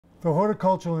The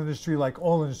horticultural industry, like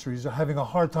all industries, are having a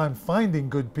hard time finding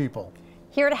good people.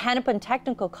 Here at Hennepin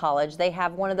Technical College, they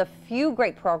have one of the few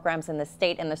great programs in the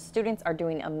state, and the students are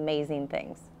doing amazing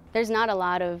things. There's not a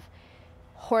lot of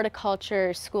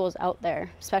horticulture schools out there,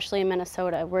 especially in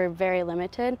Minnesota. We're very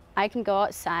limited. I can go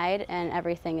outside and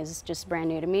everything is just brand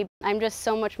new to me. I'm just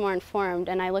so much more informed,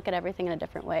 and I look at everything in a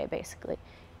different way, basically.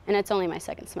 And it's only my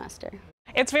second semester.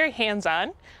 It's very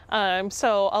hands-on,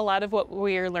 so a lot of what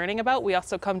we're learning about, we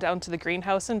also come down to the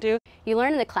greenhouse and do. You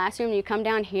learn in the classroom, you come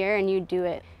down here and you do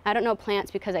it. I don't know plants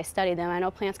because I study them, I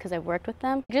know plants because I've worked with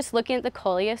them. Just looking at the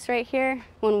coleus right here,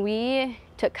 when we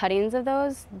took cuttings of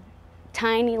those,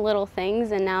 tiny little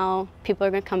things, and now people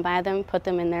are going to come by them, put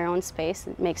them in their own space.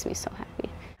 It makes me so happy.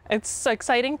 It's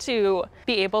exciting to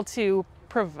be able to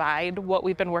provide what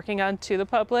we've been working on to the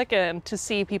public and to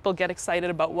see people get excited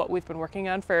about what we've been working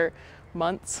on for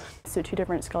months. So 2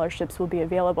 different scholarships will be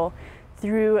available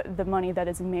through the money that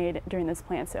is made during this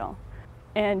plant sale.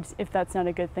 And if that's not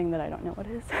a good thing, then I don't know what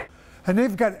is. And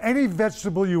they've got any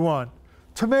vegetable you want.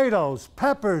 Tomatoes,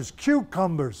 peppers,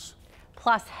 cucumbers.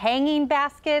 Plus hanging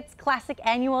baskets, classic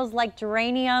annuals like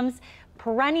geraniums,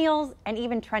 perennials, and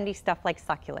even trendy stuff like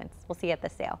succulents. We'll see you at the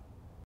sale.